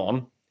Jeter's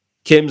gone.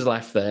 Kim's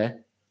left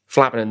there,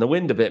 flapping in the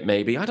wind a bit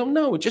maybe. I don't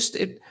know.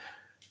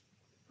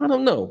 I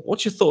don't know.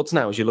 What's your thoughts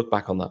now as you look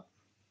back on that?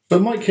 So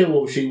Mike Hill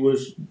obviously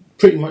was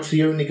pretty much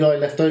the only guy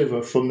left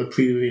over from the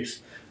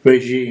previous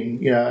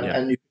regime,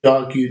 and you could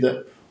argue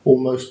that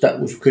almost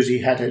that was because he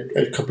had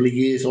a couple of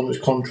years on his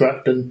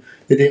contract and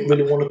they didn't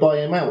really want to buy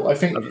him out. I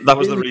think that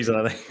was the reason.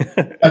 I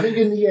think. I think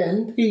in the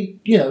end,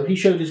 he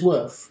showed his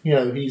worth.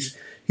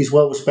 He's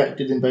well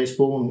respected in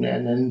baseball and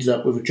ended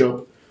up with a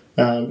job,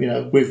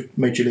 with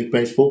Major League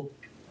Baseball.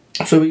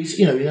 So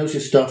he knows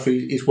his stuff.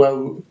 He's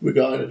well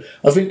regarded.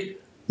 I think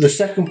the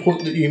second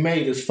point that you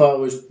made, as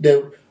far as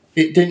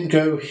it didn't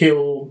go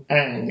Hill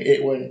Ang,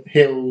 it went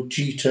Hill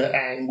Jeter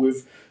Ang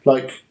with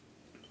like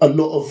a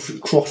lot of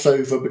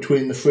crossover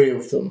between the three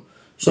of them.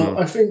 So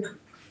I think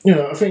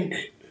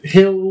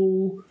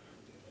Hill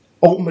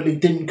ultimately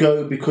didn't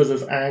go because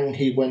of Ang,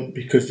 he went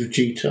because of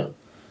Jeter.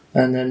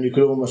 And then you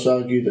could almost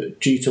argue that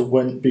Jeter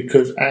went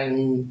because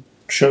Ang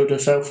showed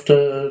herself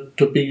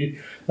to be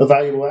a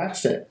valuable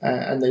asset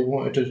and they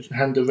wanted to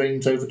hand the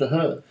reins over to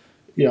her.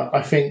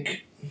 I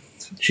think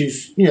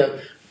she's,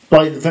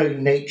 by the very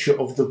nature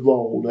of the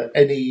role, that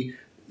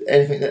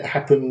anything that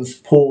happens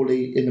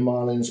poorly in the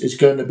Marlins is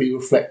going to be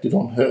reflected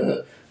on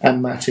her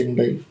and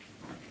Mattingly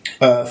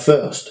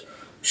first.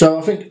 So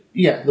I think,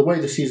 the way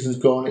the season's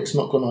gone, it's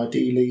not gone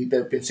ideally.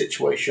 There have been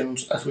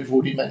situations, as we've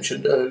already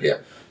mentioned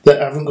earlier, that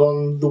haven't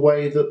gone the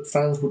way that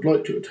fans would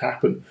like to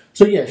happen.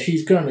 So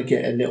she's going to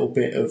get a little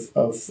bit of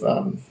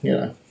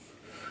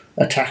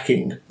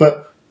attacking.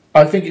 But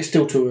I think it's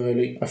still too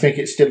early. I think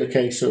it's still a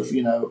case of,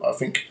 I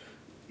think,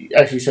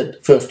 as you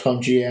said,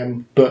 first-time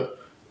GM, but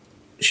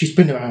she's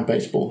been around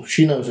baseball.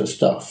 She knows her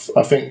stuff.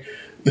 I think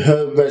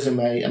her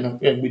resume,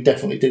 and we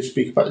definitely did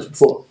speak about this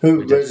before, her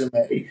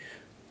resume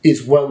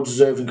is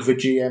well-deserving of a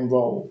GM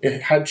role.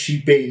 Had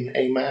she been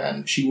a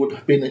man, she would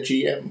have been a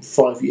GM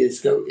 5 years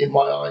ago, in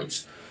my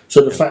eyes.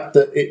 So the fact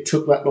that it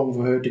took that long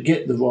for her to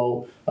get the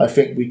role, I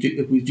think we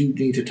do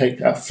need to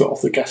take our foot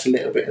off the gas a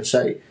little bit and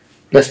say,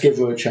 let's give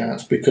her a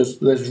chance, because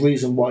there's a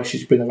reason why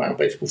she's been around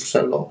baseball for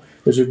so long.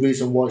 There's a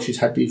reason why she's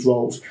had these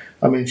roles.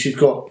 I mean, she's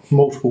got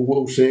multiple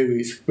World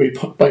Series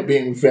by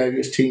being with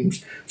various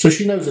teams. So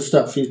she knows her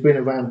stuff. She's been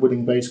around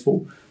winning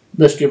baseball.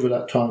 Let's give her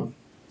that time.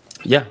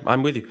 Yeah,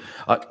 I'm with you.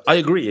 I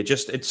agree.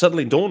 It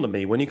suddenly dawned on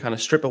me when you kind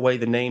of strip away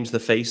the names, the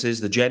faces,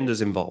 the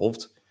genders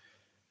involved.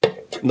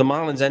 The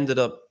Marlins ended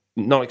up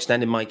not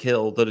extending Mike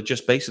Hill, that had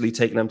just basically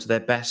taken them to their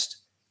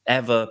best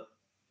ever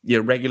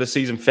regular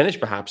season finish,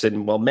 perhaps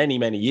in many,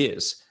 many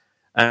years.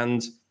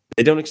 And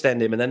they don't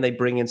extend him, and then they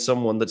bring in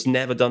someone that's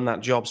never done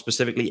that job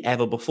specifically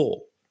ever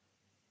before.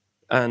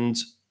 And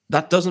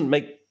that doesn't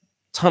make a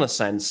ton of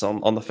sense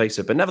on the face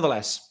of it. But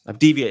nevertheless, I've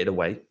deviated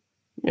away.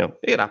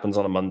 It happens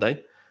on a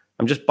Monday.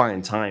 I'm just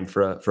buying time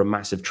for a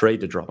massive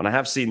trade to drop. And I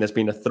have seen there's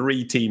been a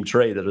 3-team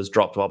trade that has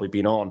dropped while we've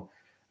been on,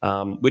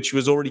 which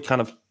was already kind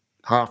of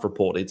half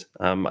reported.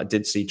 I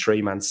did see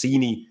Trey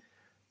Mancini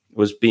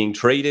was being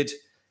traded.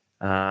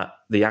 The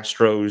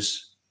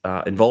Astros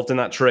involved in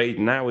that trade.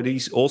 Now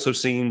it also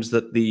seems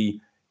that the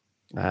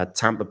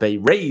Tampa Bay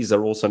Rays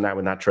are also now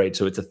in that trade.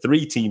 So it's a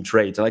 3-team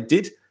trade. And I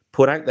did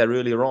put out there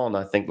earlier on,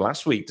 I think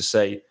last week, to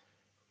say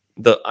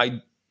that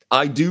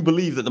I do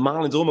believe that the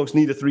Marlins almost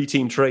need a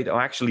 3-team trade to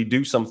actually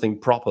do something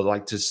proper,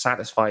 like to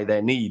satisfy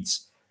their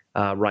needs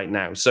right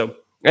now. So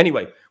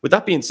anyway, with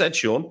that being said,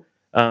 Sean,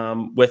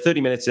 we're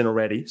 30 minutes in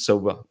already,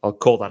 so I'll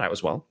call that out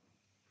as well.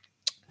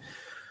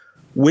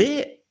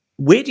 Where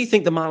do you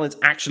think the Marlins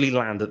actually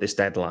land at this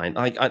deadline?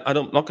 I'm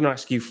not going to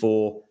ask you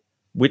for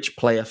which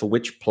player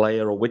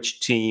or which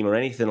team or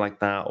anything like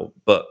that,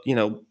 but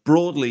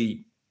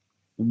broadly,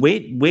 where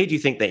do you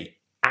think they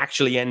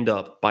actually end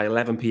up by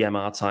 11 p.m.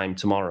 our time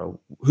tomorrow?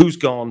 Who's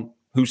gone?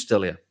 Who's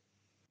still here?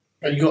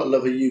 You got to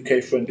love a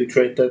UK-friendly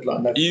trade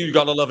deadline. You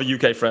got to love a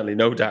UK-friendly,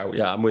 no doubt.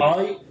 Yeah, I'm with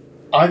you.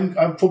 I'm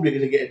probably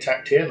going to get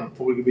attacked here, and I'm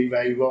probably going to be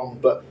very wrong,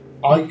 but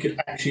I could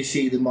actually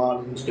see the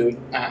Marlins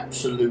doing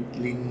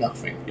absolutely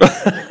nothing.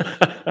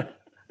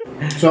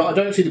 So I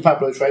don't see the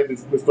Pablo trade.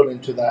 We've gone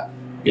into that.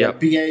 Yeah.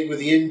 BA with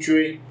the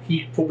injury,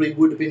 he probably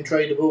would have been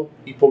tradable.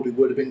 He probably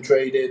would have been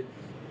traded.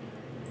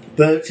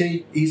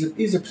 Bertie,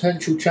 he's a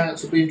potential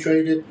chance of being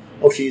traded.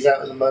 Obviously, he's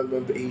out at the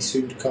moment, but he's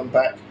soon to come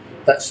back.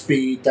 That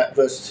speed, that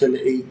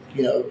versatility,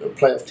 a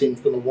playoff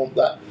team's going to want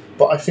that.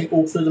 But I think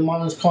also the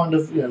Marlins kind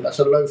of, that's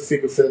a low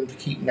figure for them to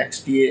keep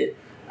next year.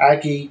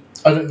 Aggie,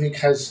 I don't think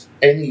has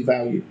any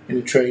value in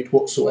a trade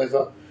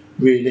whatsoever.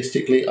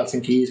 Realistically, I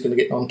think he is going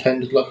to get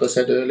non-tendered, like I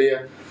said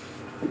earlier.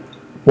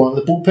 One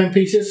of the bullpen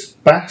pieces,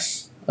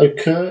 Bass,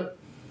 O'Kurt,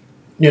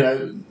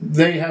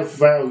 they have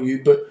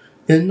value, but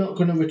they're not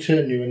going to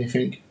return you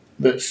anything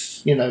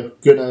that's, going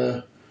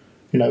to,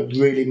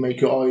 really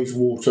make your eyes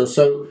water.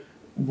 So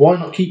why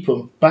not keep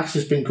him? Bass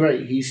has been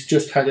great. He's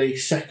just had a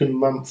second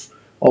month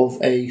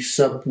of a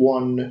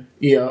sub-1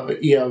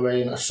 ERA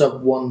and a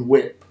sub-1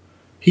 whip.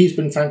 He's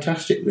been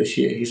fantastic this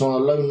year. He's on a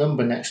low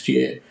number next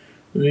year.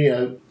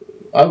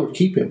 I would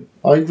keep him.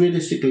 I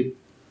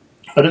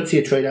don't see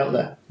a trade out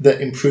there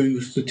that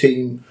improves the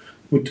team.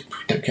 We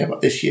don't care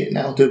about this year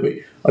now, do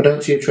we? I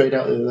don't see a trade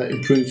out there that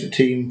improves the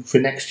team for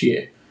next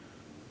year.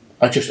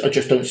 I just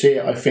don't see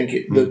it. I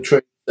think the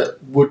trade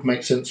that would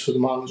make sense for the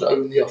Marlins are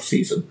in the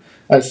off-season,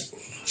 as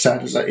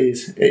sad as that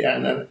is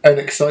and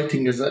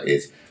exciting as that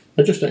is,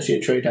 I just don't see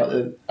a trade out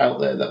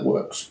there that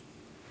works.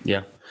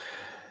 Yeah.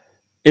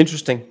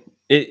 Interesting.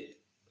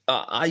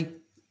 I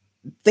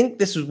think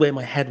this was where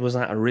my head was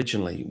at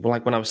originally,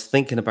 like when I was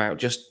thinking about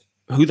just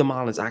who the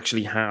Marlins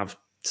actually have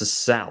to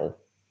sell.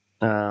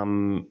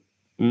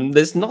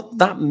 There's not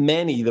that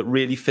many that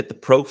really fit the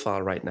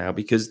profile right now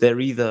because they're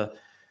either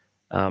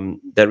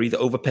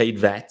overpaid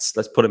vets,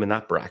 let's put them in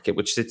that bracket,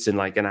 which sits in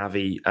like an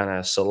Avi and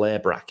a Soler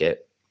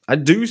bracket. I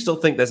do still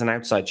think there's an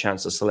outside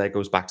chance that Soler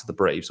goes back to the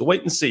Braves. So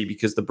wait and see,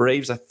 because the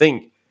Braves, I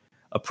think,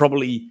 are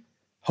probably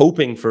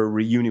hoping for a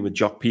reunion with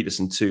Jock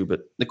Peterson too.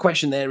 But the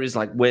question there is,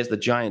 like, where's the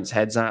Giants'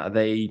 heads at?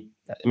 They're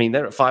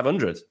at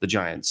 500, the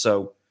Giants.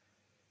 So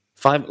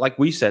like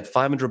we said,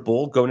 500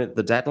 ball going at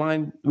the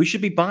deadline, we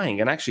should be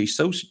buying. And actually,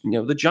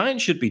 the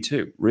Giants should be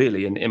too,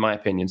 really, in my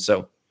opinion.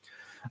 So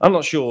I'm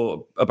not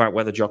sure about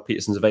whether Jock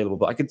Peterson's available,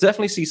 but I could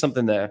definitely see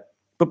something there.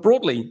 But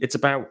broadly, it's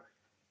about,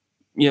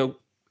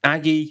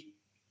 Aggie,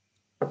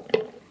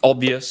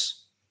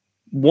 obvious.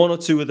 One or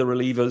two of the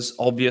relievers,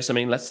 obvious. I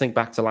mean, let's think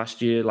back to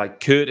last year. Like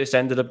Curtis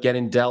ended up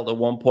getting dealt at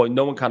one point.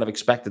 No one kind of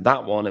expected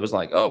that one. It was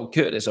like, oh,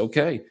 Curtis,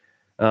 okay.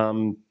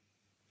 So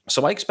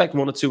I expect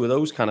one or two of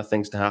those kind of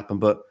things to happen.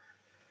 But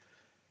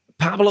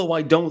Pablo,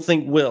 I don't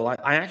think will.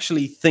 I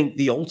actually think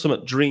the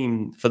ultimate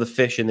dream for the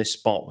Fish in this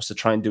spot was to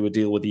try and do a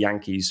deal with the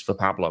Yankees for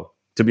Pablo.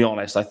 To be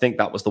honest, I think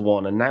that was the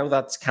one. And now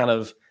that's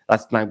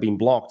now been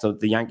blocked.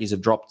 The Yankees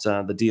have dropped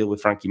the deal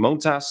with Frankie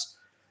Montas.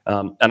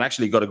 And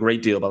actually got a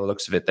great deal by the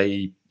looks of it.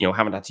 They,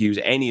 haven't had to use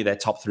any of their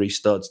top three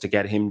studs to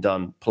get him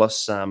done.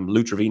 Plus,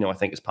 Lou Trevino, I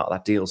think, is part of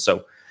that deal.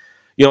 So,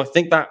 I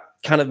think that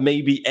kind of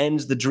maybe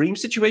ends the dream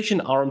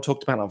situation. Aram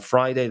talked about on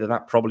Friday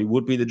that probably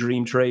would be the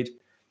dream trade.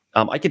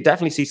 I could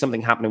definitely see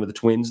something happening with the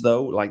Twins,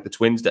 though. Like the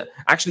Twins,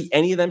 actually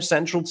any of them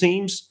Central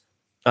teams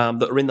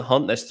that are in the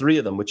hunt. There's three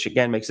of them, which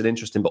again makes it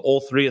interesting. But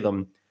all three of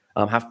them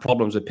have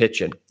problems with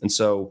pitching, and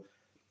so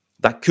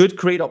that could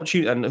create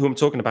opportunity. And who I'm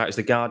talking about is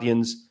the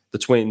Guardians, the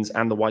Twins,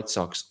 and the White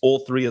Sox. All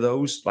three of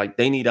those, like,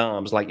 they need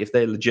arms. Like, if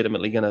they're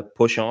legitimately going to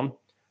push on,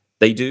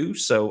 they do.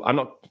 So I'm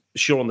not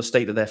sure on the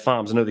state of their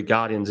farms. I know the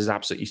Guardians is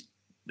absolutely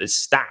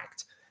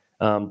stacked.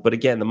 But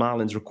again, the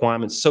Marlins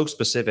requirements so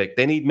specific.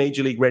 They need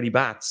major league ready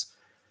bats.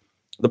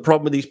 The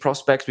problem with these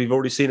prospects, we've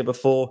already seen it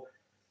before.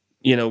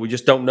 We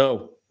just don't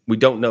know. We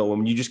don't know. I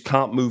mean, you just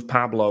can't move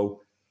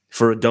Pablo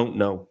for a don't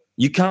know.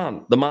 You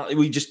can't.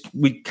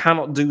 We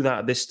cannot do that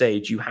at this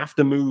stage. You have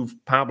to move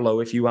Pablo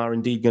if you are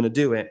indeed going to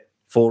do it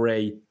for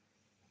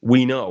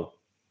we know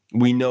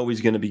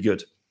he's going to be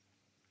good.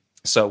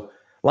 So,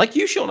 like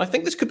you, Sean, I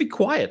think this could be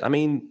quiet. I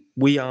mean,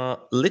 we are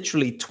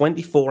literally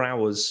 24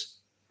 hours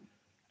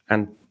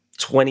and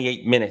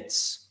 28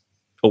 minutes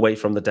away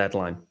from the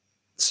deadline.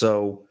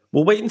 So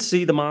we'll wait and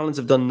see. The Marlins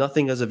have done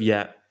nothing as of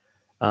yet.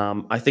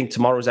 I think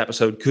tomorrow's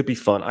episode could be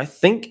fun. I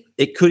think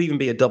it could even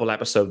be a double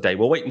episode day.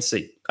 We'll wait and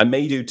see. I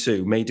may do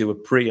two, may do a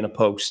pre and a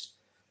post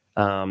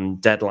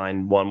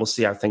deadline one. We'll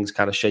see how things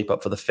kind of shape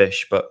up for the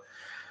fish. But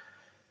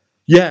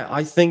yeah,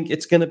 I think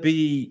it's going to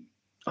be,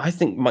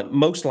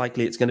 most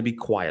likely it's going to be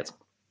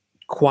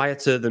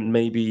quieter than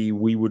maybe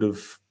we would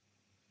have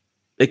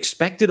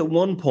expected at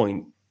one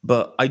point.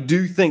 But I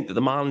do think that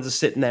the Marlins are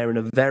sitting there in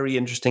a very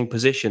interesting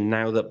position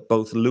now that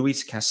both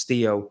Luis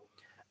Castillo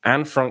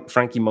and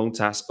Frankie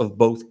Montas have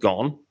both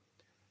gone.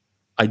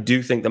 I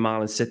do think the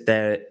Marlins sit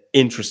there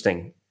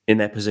interesting in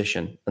their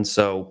position. And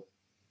so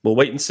we'll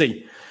wait and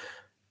see.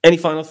 Any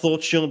final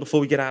thoughts, Sean,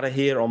 before we get out of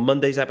here on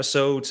Monday's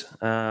episode?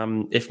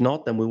 If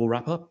not, then we will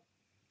wrap up.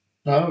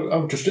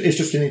 No, it's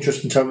just an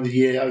interesting time of the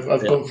year.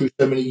 I've gone through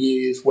so many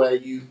years where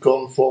you've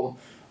gone from,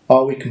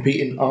 are we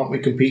competing, aren't we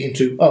competing,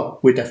 to, oh,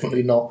 we're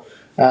definitely not.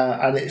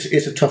 And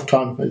it's a tough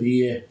time of the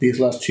year, these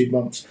last 2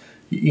 months.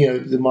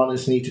 The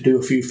Marlins need to do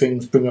a few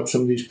things, bring up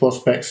some of these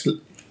prospects,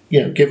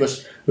 give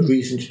us a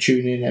reason to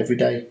tune in every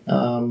day.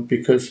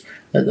 Because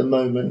at the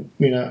moment,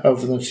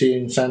 other than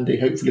seeing Sandy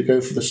hopefully go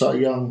for the Cy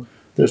Young,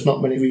 there's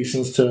not many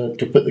reasons to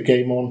put the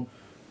game on.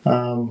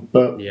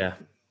 But yeah,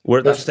 we're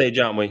at that stage,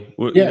 aren't we?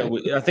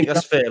 I think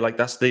that's fair. Like,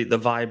 that's the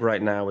vibe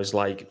right now, is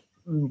like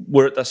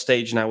we're at that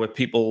stage now where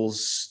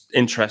people's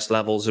interest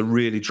levels are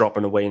really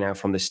dropping away now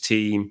from this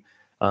team.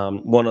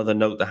 One other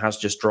note that has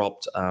just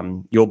dropped,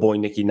 your boy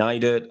Nicky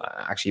Neidert,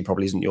 actually he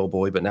probably isn't your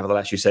boy, but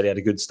nevertheless you said he had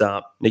a good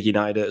start. Nicky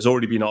Neidert has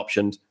already been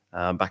optioned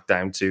back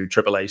down to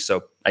AAA,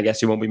 so I guess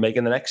he won't be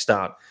making the next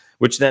start,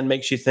 which then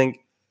makes you think,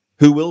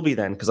 who will be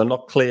then? Because I'm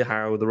not clear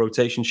how the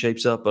rotation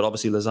shapes up, but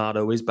obviously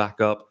Luzardo is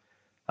back up,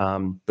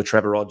 but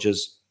Trevor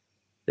Rogers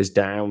is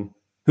down.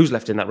 Who's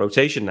left in that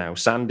rotation now?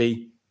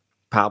 Sandy,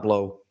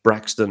 Pablo,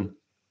 Braxton,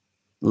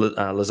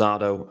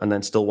 Luzardo, and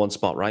then still one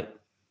spot, right?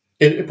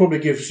 It probably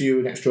gives you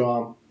an extra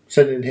arm,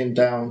 sending him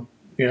down,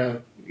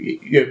 to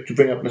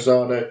bring up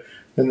Luzardo,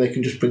 then they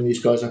can just bring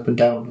these guys up and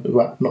down.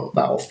 Well, not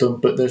that often,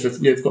 but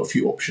they've got a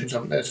few options,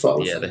 haven't they, as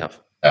far as they have.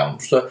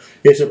 Down. So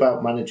it's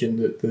about managing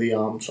the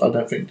arms. I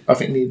think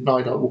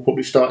Neidert will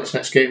probably start his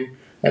next game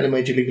at the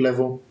major league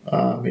level.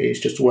 It's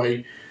just a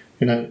way,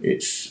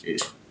 it's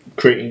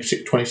creating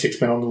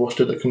 26 men on the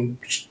roster that can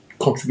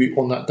contribute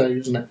on that day,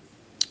 isn't it?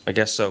 I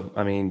guess so.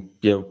 I mean,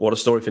 what a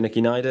story for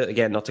Nicky Neidert.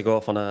 Again, not to go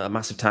off on a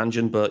massive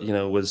tangent, but,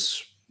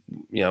 was,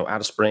 out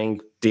of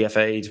spring,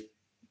 DFA'd,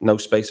 no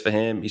space for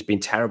him. He's been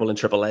terrible in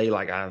AAA,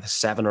 like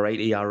 7 or 8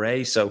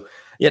 ERA. So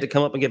he had to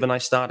come up and give a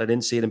nice start. I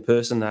didn't see it in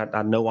person. I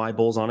had no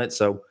eyeballs on it.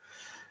 So,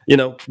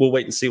 we'll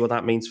wait and see what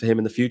that means for him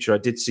in the future. I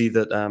did see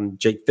that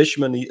Jake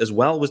Fishman as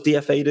well was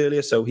DFA'd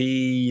earlier. So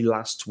he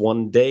lasts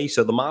one day.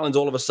 So the Marlins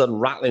all of a sudden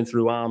rattling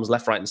through arms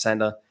left, right, and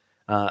center.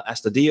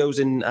 Estudillo's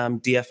in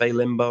DFA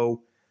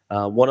limbo.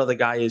 One other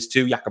guy is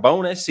too,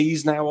 Yacobonis.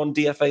 He's now on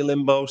DFA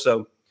limbo.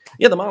 So,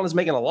 the Marlins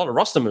making a lot of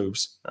roster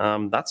moves.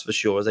 That's for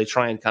sure, as they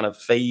try and kind of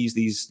phase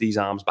these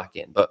arms back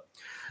in. But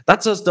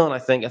that's us done, I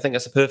think. I think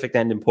that's a perfect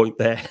ending point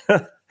there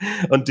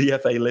on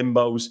DFA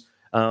limbos.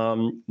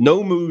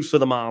 No moves for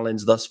the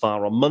Marlins thus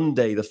far on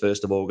Monday, the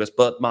 1st of August.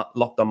 But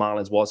Locked On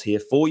Marlins was here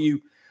for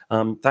you.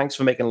 Thanks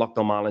for making Locked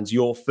On Marlins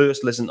your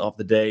first listen of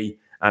the day.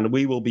 And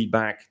we will be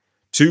back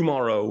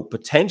tomorrow,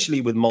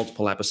 potentially with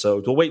multiple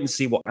episodes. We'll wait and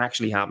see what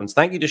actually happens.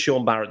 Thank you to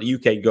Sean Barrett, the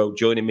UK GOAT,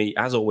 joining me,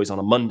 as always, on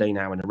a Monday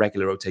now in a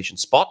regular rotation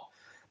spot.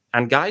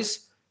 And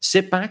guys,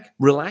 sit back,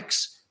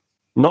 relax,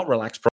 not relax,